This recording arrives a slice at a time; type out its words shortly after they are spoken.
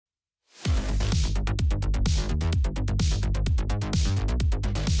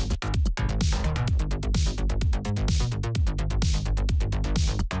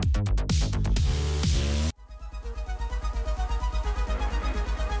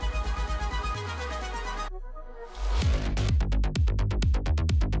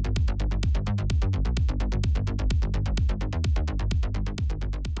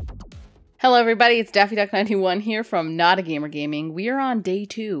Hello everybody, it's Daphy91 here from Not a Gamer Gaming. We are on day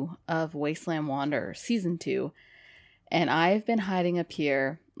 2 of Wasteland Wanderer, Season 2. And I've been hiding up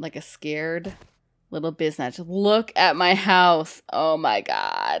here like a scared little business. Look at my house. Oh my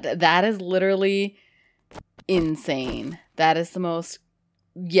god. That is literally insane. That is the most...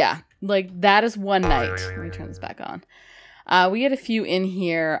 Yeah, like that is one night. Let me turn this back on. We had a few in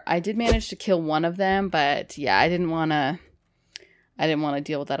here. I did manage to kill one of them, but yeah, I didn't want to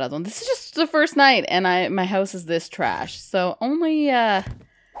deal with that other one. This is just the first night, and my house is this trash. So only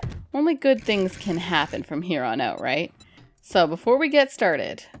good things can happen from here on out, right? So before we get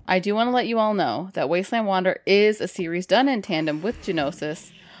started, I do want to let you all know that Wasteland Wanderer is a series done in tandem with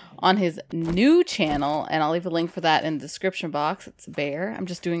Genosis on his new channel, and I'll leave a link for that in the description box. It's a bear. I'm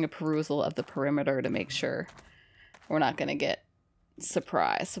just doing a perusal of the perimeter to make sure we're not going to get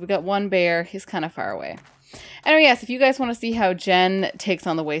surprised. So we got one bear. He's kind of far away. Anyway, yes, if you guys want to see how Jen takes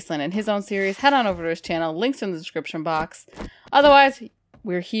on the Wasteland in his own series, head on over to his channel. Links in the description box. Otherwise,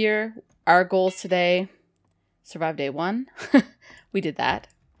 we're here. Our goals today, survive day 1. We did that.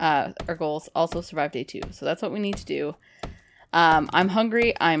 Our goals also survive day 2. So that's what we need to do. I'm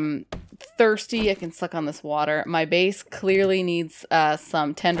hungry. I'm thirsty. I can suck on this water. My base clearly needs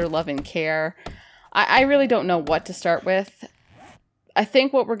some tender loving care. I really don't know what to start with. I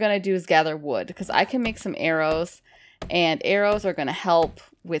think what we're going to do is gather wood, because I can make some arrows, and arrows are going to help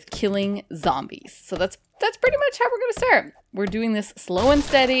with killing zombies. So that's pretty much how we're going to start. We're doing this slow and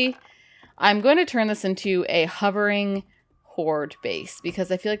steady. I'm going to turn this into a hovering horde base, because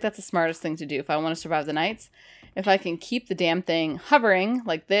I feel like that's the smartest thing to do if I want to survive the nights. If I can keep the damn thing hovering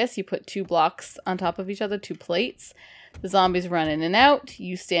like this, you put 2 blocks on top of each other, 2 plates. The zombies run in and out.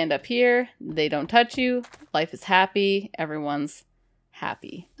 You stand up here. They don't touch you. Life is happy. Everyone's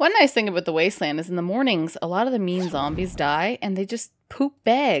happy. One nice thing about the Wasteland is in the mornings, a lot of the mean zombies die and they just poop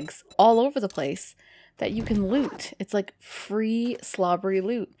bags all over the place that you can loot. It's like free slobbery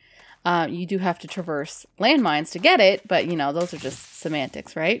loot. You do have to traverse landmines to get it, but you know, those are just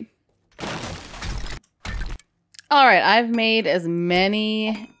semantics, right? All right, I've made as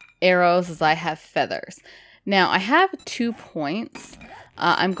many arrows as I have feathers. Now, I have 2 points.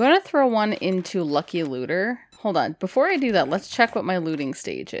 I'm going to throw one into Lucky Looter. Hold on. Before I do that, let's check what my looting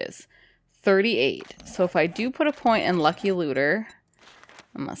stage is. 38. So if I do put a point in Lucky Looter,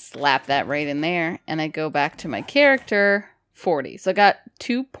 I'm going to slap that right in there. And I go back to my character, 40. So I got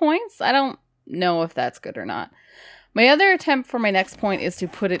 2 points. I don't know if that's good or not. My other attempt for my next point is to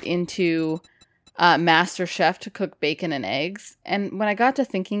put it into Master Chef to cook bacon and eggs. And when I got to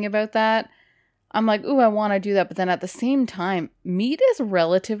thinking about that, I'm like, ooh, I want to do that. But then at the same time, meat is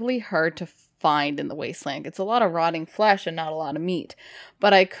relatively hard to find in the Wasteland. It's a lot of rotting flesh and not a lot of meat.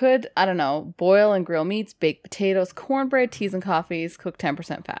 But I could, I don't know, boil and grill meats, bake potatoes, cornbread, teas and coffees, cook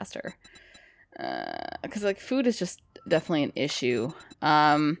 10% faster. Because like food is just definitely an issue.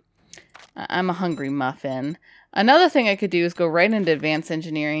 I'm a hungry muffin. Another thing I could do is go right into advanced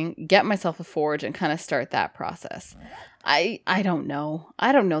engineering, get myself a forge, and kind of start that process. I don't know.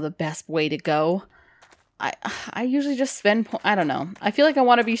 I don't know the best way to go. I usually just spend... I don't know. I feel like I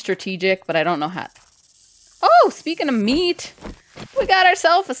want to be strategic, but I don't know how... Oh, speaking of meat, we got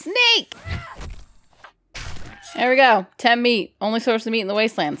ourselves a snake! There we go. 10 meat. Only source of meat in the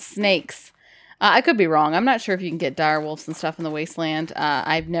Wasteland. Snakes. I could be wrong. I'm not sure if you can get direwolves and stuff in the Wasteland.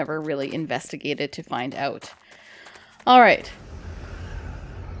 I've never really investigated to find out. All right.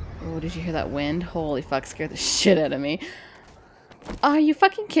 Oh, did you hear that wind? Holy fuck, scared the shit out of me. Are you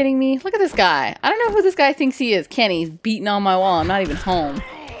fucking kidding me? Look at this guy. I don't know who this guy thinks he is. Kenny's beating on my wall. I'm not even home.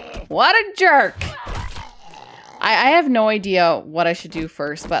 What a jerk. I have no idea what I should do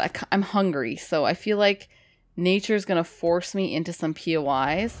first, but I'm hungry. So I feel like nature's going to force me into some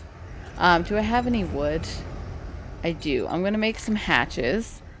POIs. Do I have any wood? I do. I'm going to make some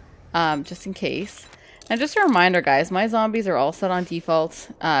hatches just in case. And just a reminder, guys, my zombies are all set on default.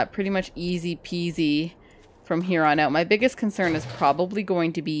 Pretty much easy peasy from here on out. My biggest concern is probably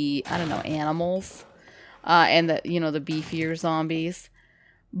going to be, I don't know, animals. And the, you know, the beefier zombies.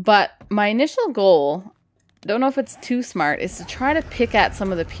 But my initial goal, don't know if it's too smart, is to try to pick at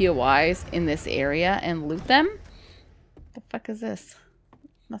some of the POIs in this area and loot them. What the fuck is this?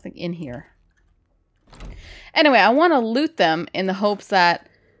 Nothing in here. Anyway, I want to loot them in the hopes that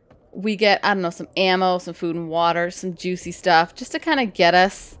we get, I don't know, some ammo, some food and water, some juicy stuff, just to kind of get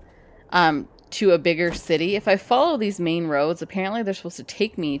us to a bigger city. If I follow these main roads, apparently they're supposed to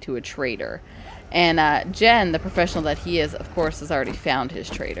take me to a trader. And Jen, the professional that he is, of course, has already found his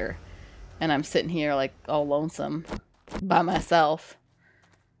trader. And I'm sitting here like all lonesome by myself.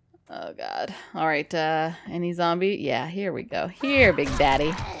 Oh, God. All right. Any zombie? Yeah, here we go. Here, big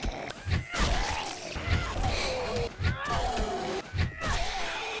daddy.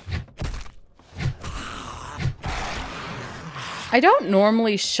 I don't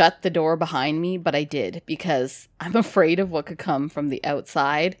normally shut the door behind me, but I did because I'm afraid of what could come from the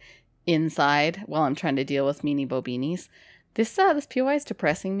outside, inside, while I'm trying to deal with meanie bobinis. This POI is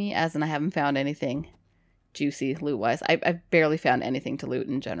depressing me, as in I haven't found anything juicy loot-wise. I've barely found anything to loot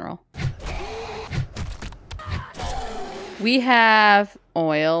in general. We have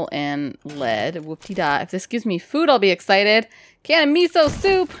oil and lead. Whoop-de-da. If this gives me food, I'll be excited. Can of miso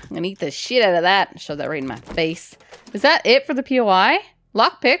soup. I'm gonna eat the shit out of that. Shove that right in my face. Is that it for the POI?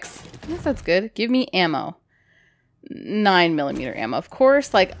 Lockpicks? I guess that's good. Give me ammo. 9mm ammo. Of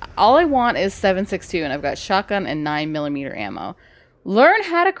course, like, all I want is 7.62, and I've got shotgun and 9mm ammo. Learn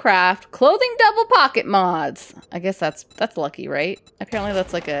how to craft clothing double pocket mods. I guess that's lucky, right? Apparently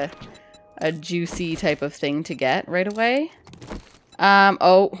that's like a juicy type of thing to get right away.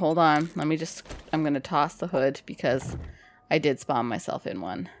 Oh, hold on. I'm gonna toss the hood because I did spawn myself in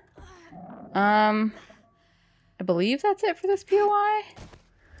one. I believe that's it for this POI.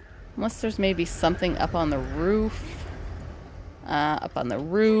 Unless there's maybe something up on the roof. Up on the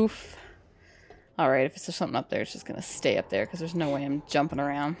roof. Alright, if there's something up there, it's just gonna stay up there because there's no way I'm jumping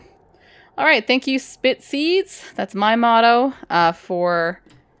around. Alright, thank you, Spit Seeds. That's my motto for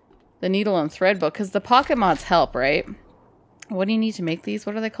the needle and thread book, because the pocket mods help, right? What do you need to make these?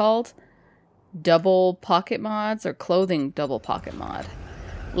 What are they called? Double pocket mods or clothing double pocket mod?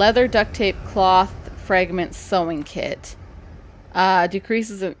 Leather, duct tape, cloth, fragment, sewing kit.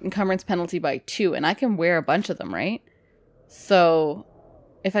 Decreases encumbrance penalty by 2, and I can wear a bunch of them, right? So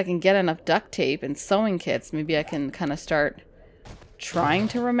if I can get enough duct tape and sewing kits, maybe I can kind of start trying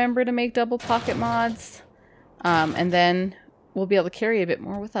to remember to make double pocket mods. And then we'll be able to carry a bit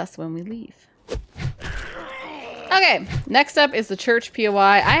more with us when we leave. Okay, next up is the church POI.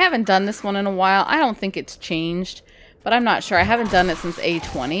 I haven't done this one in a while. I don't think it's changed, but I'm not sure. I haven't done it since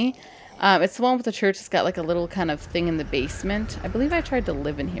A20. It's the one with the church that's got like a little kind of thing in the basement. I believe I tried to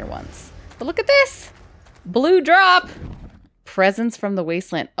live in here once. But look at this! Blue drop! Presents from the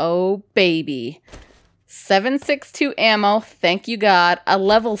Wasteland. Oh, baby. 7.62 ammo. Thank you, God. A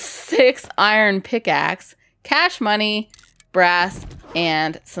level 6 iron pickaxe. Cash money. Brass.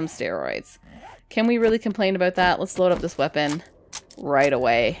 And some steroids. Can we really complain about that? Let's load up this weapon right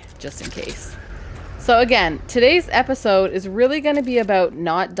away, just in case. So again, today's episode is really going to be about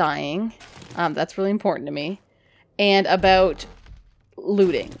not dying. That's really important to me. And about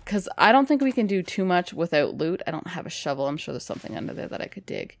looting. Because I don't think we can do too much without loot. I don't have a shovel. I'm sure there's something under there that I could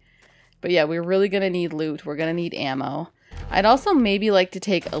dig. But yeah, we're really going to need loot. We're going to need ammo. I'd also maybe like to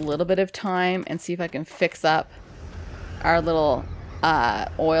take a little bit of time and see if I can fix up our little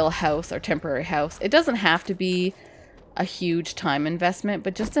oil house, our temporary house. It doesn't have to be a huge time investment,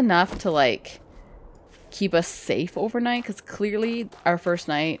 but just enough to like keep us safe overnight, because clearly our first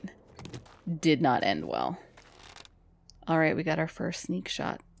night did not end well. Alright, we got our first sneak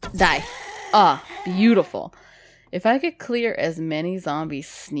shot. Die! Ah, beautiful. If I could clear as many zombies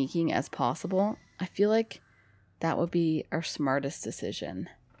sneaking as possible, I feel like that would be our smartest decision.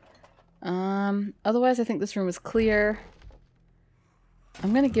 Otherwise I think this room is clear.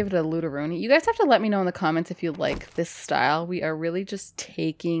 I'm going to give it a lootaroonie. You guys have to let me know in the comments if you like this style. We are really just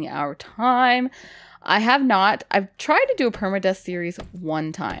taking our time. I've tried to do a permadeath series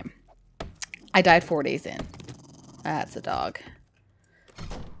one time. I died 4 days in. That's a dog.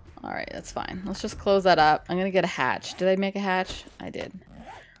 Alright, that's fine. Let's just close that up. I'm going to get a hatch. Did I make a hatch? I did.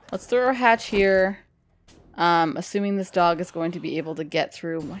 Let's throw a hatch here. Assuming this dog is going to be able to get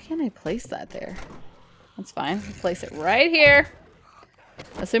through. Why can't I place that there? That's fine. I'll place it right here.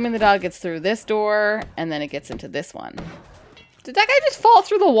 Assuming the dog gets through this door, and then it gets into this one. Did that guy just fall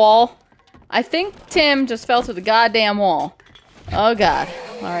through the wall? I think Tim just fell through the goddamn wall. Oh god.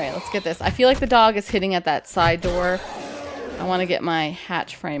 Alright, let's get this. I feel like the dog is hitting at that side door. I want to get my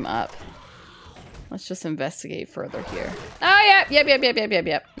hatch frame up. Let's just investigate further here. Oh,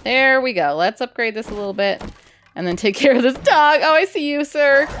 yep. There we go. Let's upgrade this a little bit. And then take care of this dog. Oh, I see you,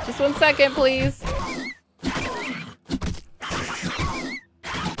 sir. Just 1 second, please.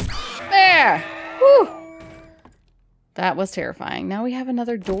 There! Whew! That was terrifying. Now we have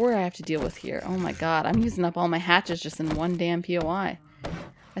another door I have to deal with here. Oh my god, I'm using up all my hatches just in one damn POI.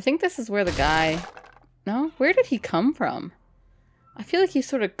 I think this is where the guy... No? Where did he come from? I feel like he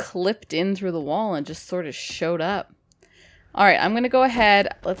sort of clipped in through the wall and just sort of showed up. Alright, I'm going to go ahead.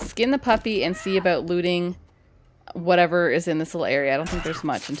 Let's skin the puppy and see about looting whatever is in this little area. I don't think there's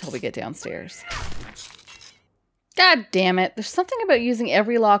much until we get downstairs. God damn it. There's something about using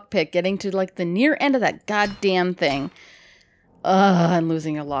every lockpick, getting to like the near end of that goddamn thing. Ugh, and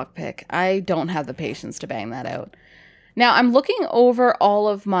losing a lockpick. I don't have the patience to bang that out. Now, I'm looking over all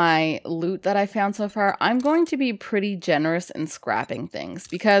of my loot that I found so far. I'm going to be pretty generous in scrapping things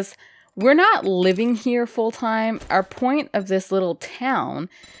because we're not living here full time. Our point of this little town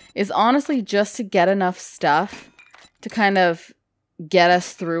is honestly just to get enough stuff to kind of get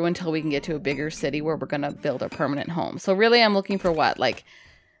us through until we can get to a bigger city where we're going to build a permanent home. So really, I'm looking for what? Like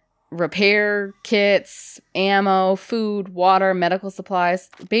repair kits, ammo, food, water, medical supplies,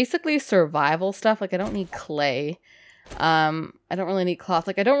 basically survival stuff. Like I don't need clay. I don't really need cloth.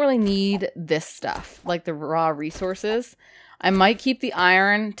 Like I don't really need this stuff, like the raw resources. I might keep the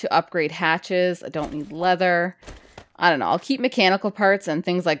iron to upgrade hatches. I don't need leather. I don't know. I'll keep mechanical parts and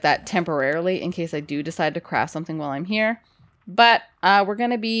things like that temporarily in case I do decide to craft something while I'm here. But we're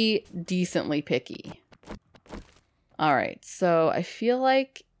going to be decently picky. All right. So I feel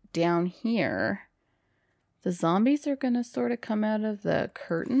like down here, the zombies are going to sort of come out of the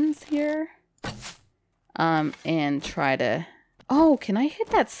curtains here. And try to... Oh, can I hit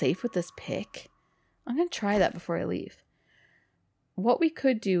that safe with this pick? I'm going to try that before I leave. What we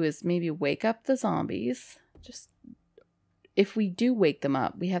could do is maybe wake up the zombies. Just... If we do wake them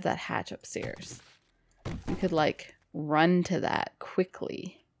up, we have that hatch upstairs. We could, like, run to that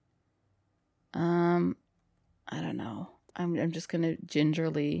quickly. I don't know. I'm just going to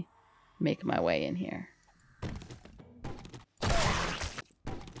gingerly make my way in here.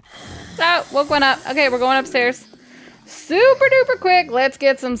 Oh, woke one up. Okay, we're going upstairs. Super duper quick. Let's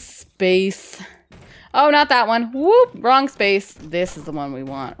get some space. Oh, not that one. Whoop, wrong space. This is the one we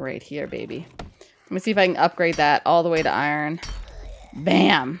want right here, baby. Let me see if I can upgrade that all the way to iron.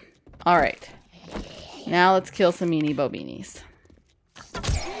 Bam. All right. Now let's kill some meanie bobinis.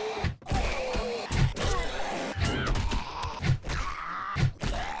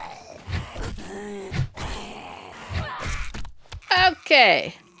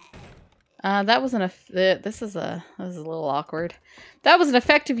 Okay. That was this is a little awkward. That was an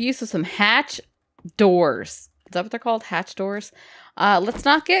effective use of some hatch doors. Is that what they're called? Hatch doors. Let's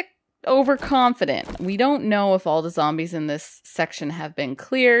not get overconfident. We don't know if all the zombies in this section have been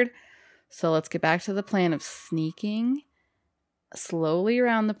cleared. So let's get back to the plan of sneaking slowly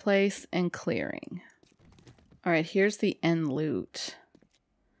around the place and clearing. All right, here's the end loot.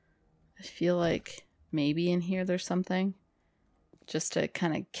 I feel like maybe in here there's something. Just to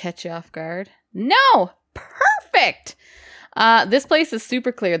kind of catch you off guard. No! Perfect! This place is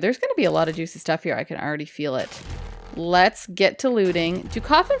super clear. There's going to be a lot of juicy stuff here. I can already feel it. Let's get to looting. Do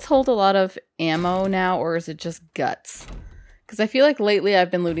coffins hold a lot of ammo now, or is it just guts? Because I feel like lately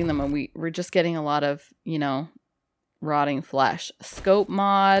I've been looting them and we're just getting a lot of, you know, rotting flesh. Scope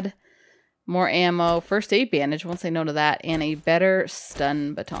mod, more ammo, first aid bandage, won't say no to that, and a better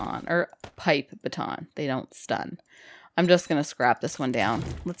stun baton, or pipe baton. They don't stun. I'm just going to scrap this one down.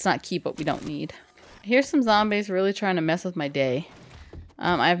 Let's not keep what we don't need. Here's some zombies really trying to mess with my day.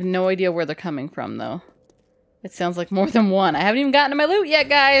 I have no idea where they're coming from, though. It sounds like more than one. I haven't even gotten to my loot yet,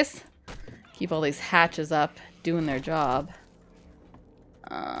 guys. Keep all these hatches up, doing their job.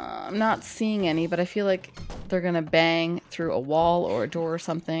 I'm not seeing any, but I feel like they're going to bang through a wall or a door or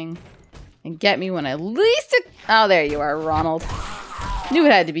something and get me when I least... Oh, there you are, Ronald. Knew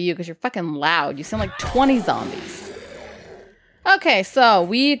it had to be you because you're fucking loud. You sound like 20 zombies. Okay, so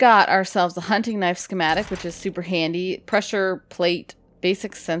we got ourselves a hunting knife schematic, which is super handy. Pressure plate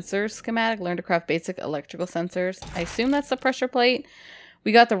basic sensors schematic. Learn to craft basic electrical sensors. I assume that's the pressure plate.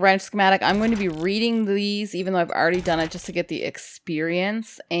 We got the wrench schematic. I'm going to be reading these, even though I've already done it, just to get the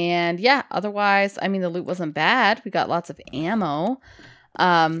experience. And yeah, otherwise, I mean, the loot wasn't bad. We got lots of ammo.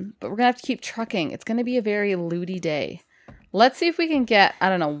 But we're going to have to keep trucking. It's going to be a very looty day. Let's see if we can get, I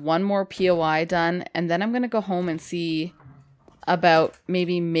don't know, one more POI done. And then I'm going to go home and see about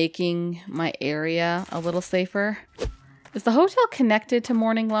maybe making my area a little safer. Is the hotel connected to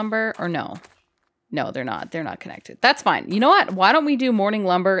Morning Lumber or no? No, they're not. They're not connected. That's fine. You know what? Why don't we do Morning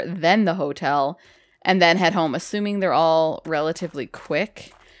Lumber, then the hotel, and then head home, assuming they're all relatively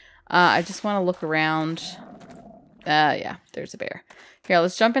quick. I just want to look around. Yeah, there's a bear. Here,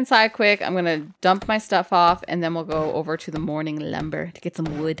 let's jump inside quick. I'm going to dump my stuff off, and then we'll go over to the Morning Lumber to get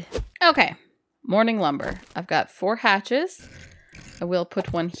some wood. Okay, Morning Lumber. I've got 4 hatches. I will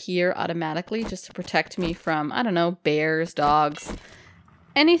put one here automatically just to protect me from, I don't know, bears, dogs,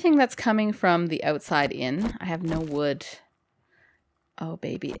 anything that's coming from the outside in. I have no wood. Oh,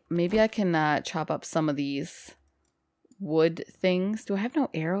 baby. Maybe I can chop up some of these wood things. Do I have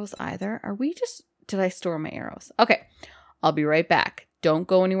no arrows either? Are we just... Did I store my arrows? Okay. I'll be right back. Don't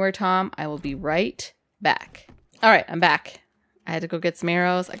go anywhere, Tom. I will be right back. All right, I'm back. I had to go get some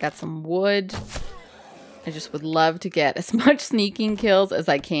arrows. I got some wood. I just would love to get as much sneaking kills as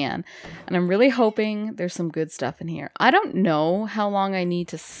I can. And I'm really hoping there's some good stuff in here. I don't know how long I need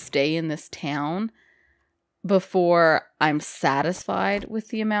to stay in this town before I'm satisfied with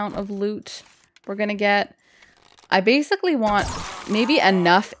the amount of loot we're going to get. I basically want maybe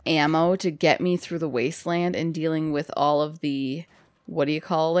enough ammo to get me through the wasteland and dealing with all of the, what do you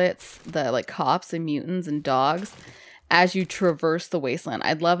call it? The like cops and mutants and dogs as you traverse the wasteland.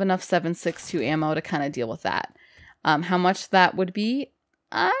 I'd love enough 7.62 ammo to kind of deal with that. How much that would be,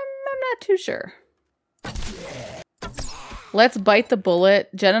 I'm not too sure. Let's bite the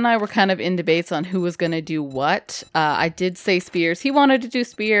bullet. Jen and I were kind of in debates on who was going to do what. I did say spears. He wanted to do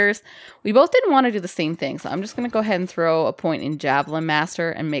spears. We both didn't want to do the same thing. So I'm just going to go ahead and throw a point in Javelin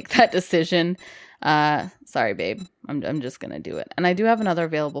Master and make that decision. Sorry, babe. I'm just going to do it. And I do have another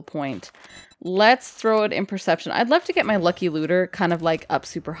available point. Let's throw it in Perception. I'd love to get my Lucky Looter kind of like up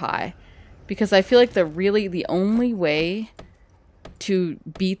super high. Because I feel like the only way to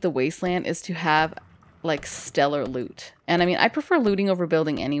beat the Wasteland is to have like stellar loot. And I mean, I prefer looting over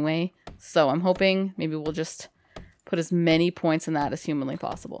building anyway, so I'm hoping maybe we'll just put as many points in that as humanly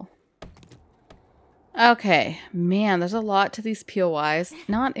possible. Okay, man, there's a lot to these POIs,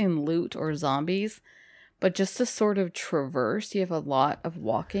 not in loot or zombies, but just to sort of traverse. You have a lot of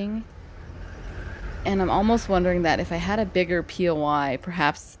walking. And I'm almost wondering that if I had a bigger POI,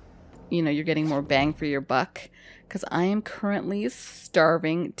 perhaps, you know, you're getting more bang for your buck, because I am currently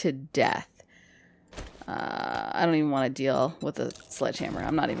starving to death. I don't even want to deal with a sledgehammer.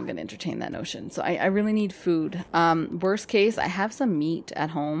 I'm not even going to entertain that notion. So I really need food. Worst case, I have some meat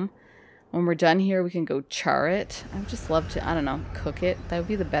at home. When we're done here, we can go char it. I would just love to, I don't know, cook it. That would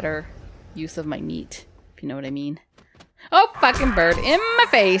be the better use of my meat, if you know what I mean. Oh, fucking bird in my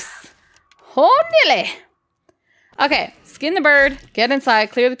face. Oh, nearly. Okay, skin the bird, get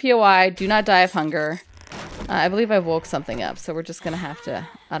inside, clear the POI, do not die of hunger. I believe I woke something up, so we're just going to have to,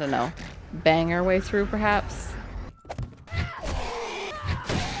 I don't know, bang our way through, perhaps.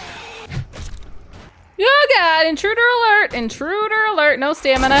 Oh god, intruder alert! Intruder alert! No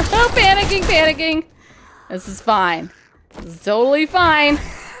stamina. Oh, panicking, panicking! This is fine. This is totally fine.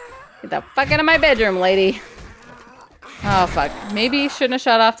 Get the fuck out of my bedroom, lady. Oh, fuck. Maybe shouldn't have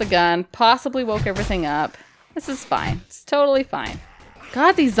shut off the gun. Possibly woke everything up. This is fine. It's totally fine.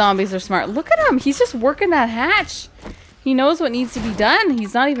 God, these zombies are smart. Look at him! He's just working that hatch. He knows what needs to be done.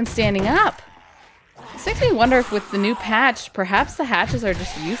 He's not even standing up. This makes me wonder if with the new patch, perhaps the hatches are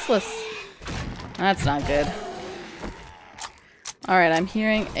just useless. That's not good. Alright, I'm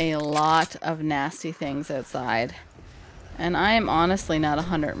hearing a lot of nasty things outside. And I am honestly not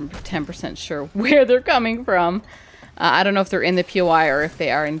 110% sure where they're coming from. I don't know if they're in the POI or if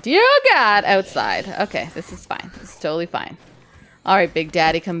they are in, dear God, outside. Okay, this is fine. This is totally fine. Alright, Big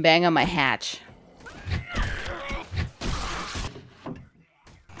Daddy, come bang on my hatch.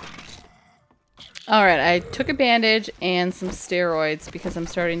 Alright, I took a bandage and some steroids because I'm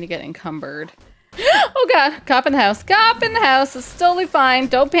starting to get encumbered. Oh god, cop in the house. Cop in the house. It's totally fine.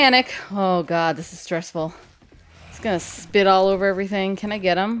 Don't panic. Oh god, this is stressful. He's gonna spit all over everything. Can I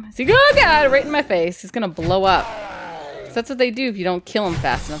get him? Is he, oh god, right in my face. He's gonna blow up. So that's what they do if you don't kill them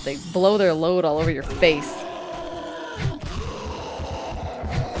fast enough. They blow their load all over your face.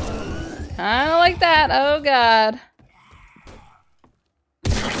 I don't like that. Oh god.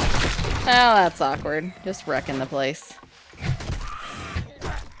 Oh, that's awkward. Just wrecking the place.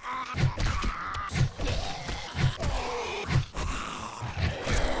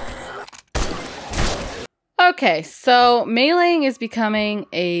 Okay, so meleeing is becoming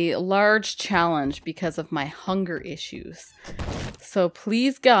a large challenge because of my hunger issues. So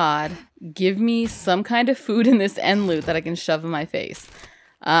please God, give me some kind of food in this end loot that I can shove in my face.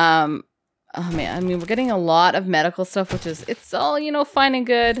 Oh man, I mean, we're getting a lot of medical stuff, which is, it's all, you know, fine and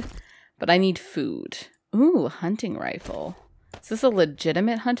good, but I need food. Ooh, hunting rifle. Is this a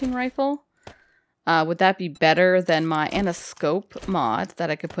legitimate hunting rifle? Would that be better than my, and a scope mod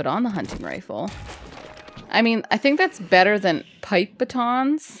that I could put on the hunting rifle? I mean, I think that's better than pipe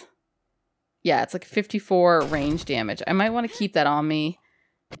batons. Yeah, it's like 54 range damage. I might want to keep that on me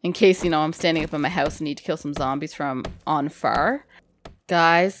in case, you know, I'm standing up in my house and need to kill some zombies from on far.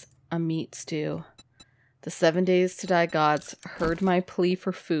 Guys, a meat stew. The 7 days to die gods heard my plea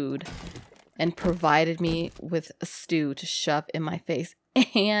for food and provided me with a stew to shove in my face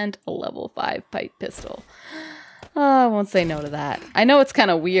and a level 5 pipe pistol. Oh, I won't say no to that. I know it's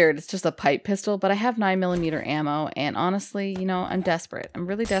kind of weird. It's just a pipe pistol, but I have 9mm ammo, and honestly, you know, I'm desperate. I'm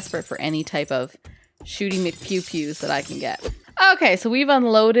really desperate for any type of shooting McPew-pews that I can get. Okay, so we've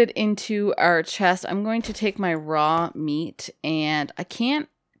unloaded into our chest. I'm going to take my raw meat, and I can't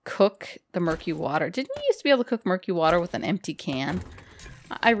cook the murky water. Didn't you used to be able to cook murky water with an empty can?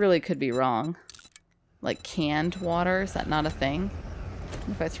 I really could be wrong. Like canned water, is that not a thing?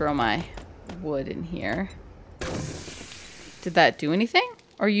 If I throw my wood in here. Did that do anything?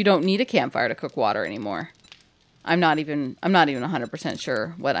 Or you don't need a campfire to cook water anymore? I'm not even 100%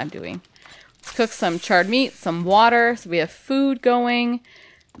 sure what I'm doing. Let's cook some charred meat, some water, so we have food going.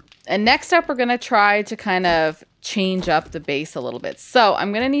 And next up, we're going to try to kind of change up the base a little bit. So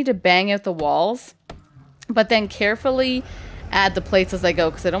I'm going to need to bang out the walls, but then carefully add the plates as I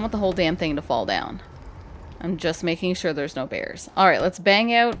go because I don't want the whole damn thing to fall down. I'm just making sure there's no bears. All right, let's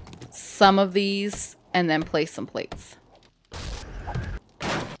bang out some of these and then place some plates.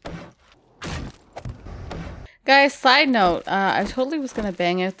 Guys, side note, I totally was going to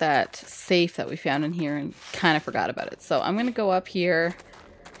bang out that safe that we found in here and kind of forgot about it. So I'm going to go up here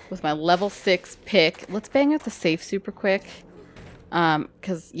with my level 6 pick. Let's bang out the safe super quick.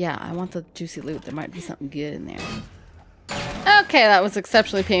 Because, yeah, I want the juicy loot. There might be something good in there. Okay, that was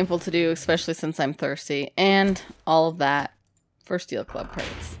exceptionally painful to do, especially since I'm thirsty. And all of that for Steel Club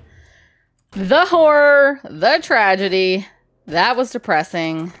credits. The horror, the tragedy. That was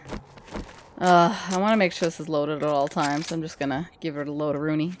depressing. I want to make sure this is loaded at all times. I'm just going to give it a load of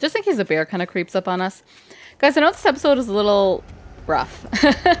Rooney. Just in case a bear kind of creeps up on us. Guys, I know this episode is a little rough.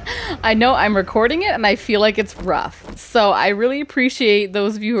 I know I'm recording it and I feel like it's rough. So I really appreciate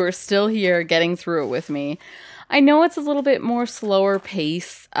those of you who are still here getting through it with me. I know it's a little bit more slower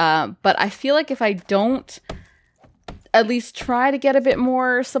pace, but I feel like if I don't at least try to get a bit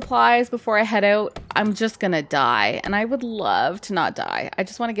more supplies before I head out, I'm just gonna die. And I would love to not die. I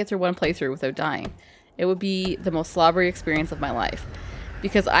just want to get through one playthrough without dying. It would be the most slobbery experience of my life.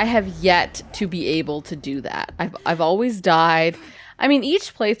 Because I have yet to be able to do that. I've always died. I mean,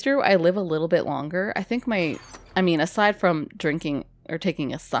 each playthrough, I live a little bit longer. I think aside from drinking or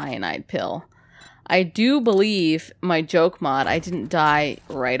taking a cyanide pill, I do believe my joke mod, I didn't die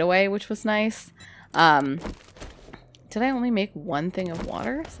right away, which was nice. Did I only make one thing of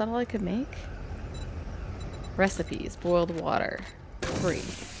water? Is that all I could make? Recipes, boiled water, 3.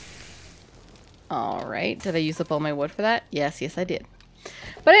 All right, did I use up all my wood for that? Yes, I did.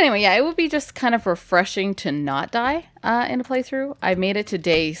 But anyway, yeah, it would be just kind of refreshing to not die in a playthrough. I made it to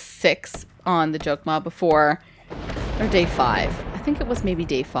day 6 on the joke mod before, or day 5. I think it was maybe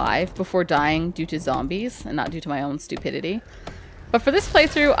day 5 before dying due to zombies and not due to my own stupidity. But for this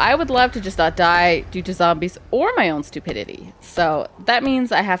playthrough, I would love to just not die due to zombies or my own stupidity. So that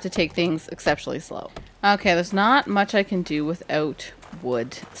means I have to take things exceptionally slow. Okay, there's not much I can do without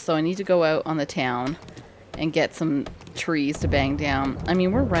wood. So I need to go out on the town and get some trees to bang down. I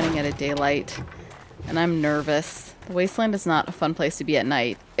mean, we're running out of daylight and I'm nervous. The Wasteland is not a fun place to be at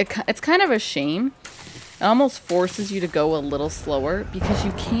night. It's kind of a shame. It almost forces you to go a little slower because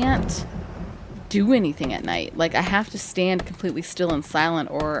you can't do anything at night. Like, I have to stand completely still and silent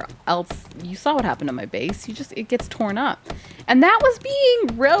or else, you saw what happened to my base. It gets torn up. And that was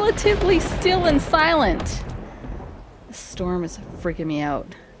being relatively still and silent. The storm is freaking me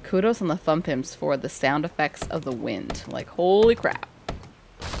out. Kudos on the Thumb Pimps for the sound effects of the wind. Like, holy crap.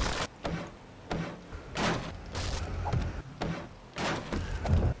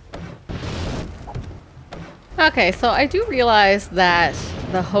 Okay, so I do realize that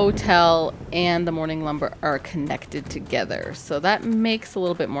the hotel and the morning lumber are connected together. So that makes a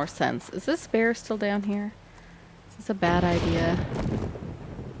little bit more sense. Is this bear still down here? Is this a bad idea?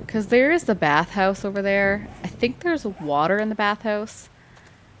 Because there is the bathhouse over there. I think there's water in the bathhouse.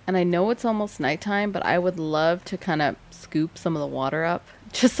 And I know it's almost nighttime, but I would love to kind of scoop some of the water up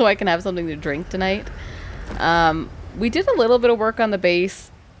just so I can have something to drink tonight. We did a little bit of work on the base,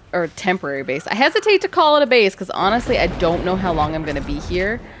 or temporary base. I hesitate to call it a base because honestly, I don't know how long I'm going to be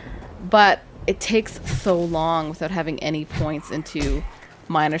here, but it takes so long without having any points into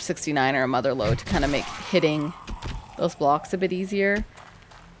Miner 69 or a mother lode to kind of make hitting those blocks a bit easier.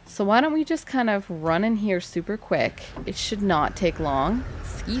 So why don't we just kind of run in here super quick? It should not take long.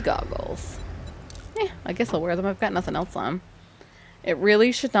 Ski goggles. I guess I'll wear them. I've got nothing else on. It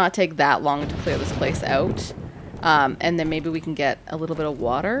really should not take that long to clear this place out. And then maybe we can get a little bit of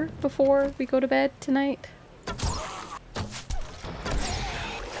water before we go to bed tonight.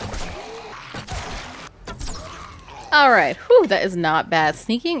 Alright, whew, that is not bad.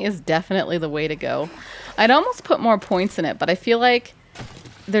 Sneaking is definitely the way to go. I'd almost put more points in it, but I feel like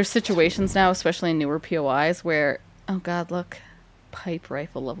there's situations now, especially in newer POIs, where, oh god, look, pipe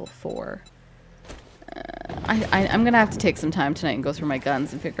rifle level 4. I'm gonna have to take some time tonight and go through my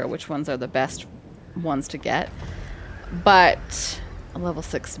guns and figure out which ones are the best ones to get. But a level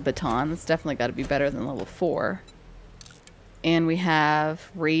 6 baton, it's definitely got to be better than level 4. And we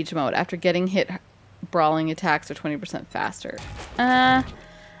have rage mode. After getting hit, brawling attacks are 20% faster.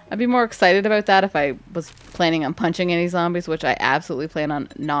 I'd be more excited about that if I was planning on punching any zombies, which I absolutely plan on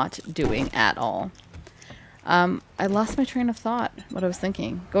not doing at all. I lost my train of thought, what I was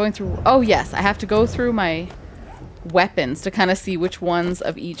thinking. Going through... Oh, yes. I have to go through my weapons to kind of see which ones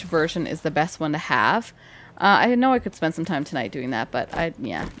of each version is the best one to have. I know I could spend some time tonight doing that, but I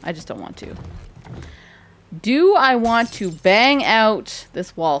just don't want to. Do I want to bang out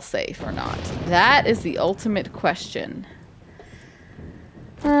this wall safe or not? That is the ultimate question.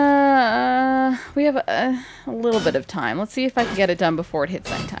 We have a little bit of time. Let's see if I can get it done before it hits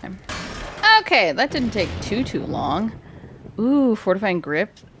nighttime. Okay, that didn't take too long. Ooh, fortifying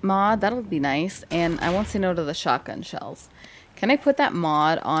grip mod. That'll be nice. And I won't say no to the shotgun shells. Can I put that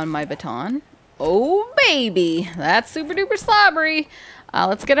mod on my baton? Oh, baby. That's super duper slobbery.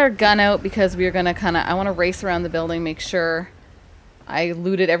 Let's get our gun out because we're going to I want to race around the building, make sure I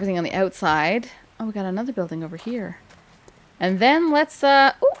looted everything on the outside. Oh, we got another building over here. And then let's,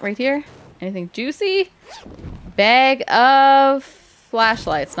 right here. Anything juicy? Bag of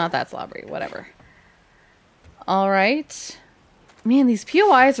flashlights. Not that slobbery. Whatever. All right. Man, these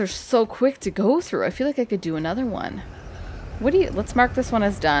POIs are so quick to go through. I feel like I could do another one. Let's mark this one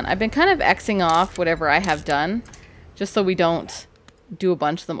as done. I've been kind of Xing off whatever I have done, just so we don't do a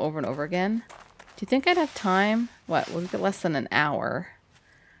bunch of them over and over again. Do you think I'd have time? What? We'll get less than an hour.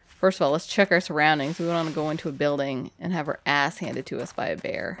 First of all, let's check our surroundings. We don't want to go into a building and have our ass handed to us by a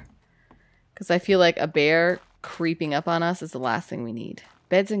bear. Because I feel like a bear creeping up on us is the last thing we need.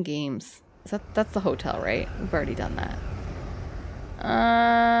 Beds and games. That's the hotel, right? We've already done that.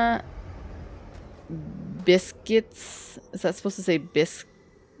 Biscuits. Is that supposed to say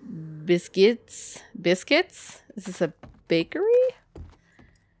biscuits? Biscuits? Is this a bakery?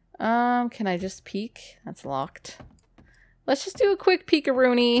 Can I just peek? That's locked. Let's just do a quick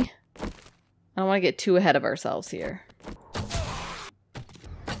peek-a-rooney. I don't want to get too ahead of ourselves here.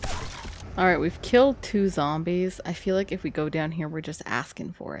 Alright, we've killed 2 zombies. I feel like if we go down here, we're just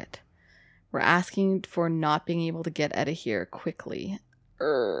asking for it. We're asking for not being able to get out of here quickly.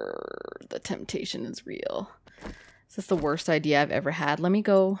 The temptation is real. Is this the worst idea I've ever had? Let me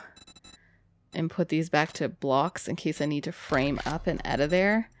go and put these back to blocks in case I need to frame up and out of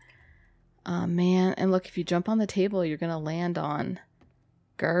there. Oh, man. And look, if you jump on the table, you're going to land on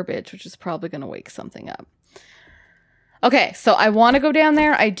garbage, which is probably going to wake something up. Okay, so I want to go down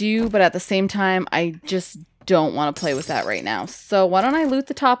there. I do, but at the same time, I just don't want to play with that right now. So why don't I loot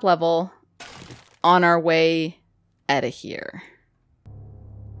the top level on our way out of here?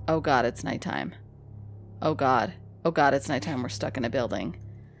 Oh, God, it's nighttime. Oh, God. Oh, God, it's nighttime. We're stuck in a building.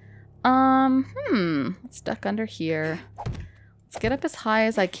 Let's duck under here. Let's get up as high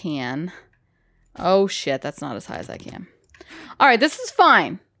as I can. Oh, shit. That's not as high as I can. All right. This is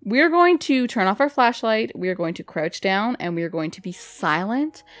fine. We're going to turn off our flashlight. We are going to crouch down and we are going to be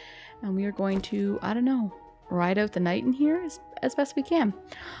silent. And we are going to, I don't know, ride out the night in here as best we can.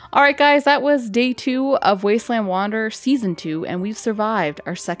 All right, guys. That was day 2 of Wasteland Wanderer Season 2. And we've survived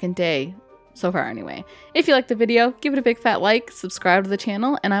our 2nd day. So far, anyway. If you liked the video, give it a big fat like, subscribe to the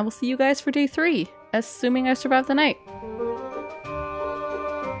channel, and I will see you guys for day 3, assuming I survive the night.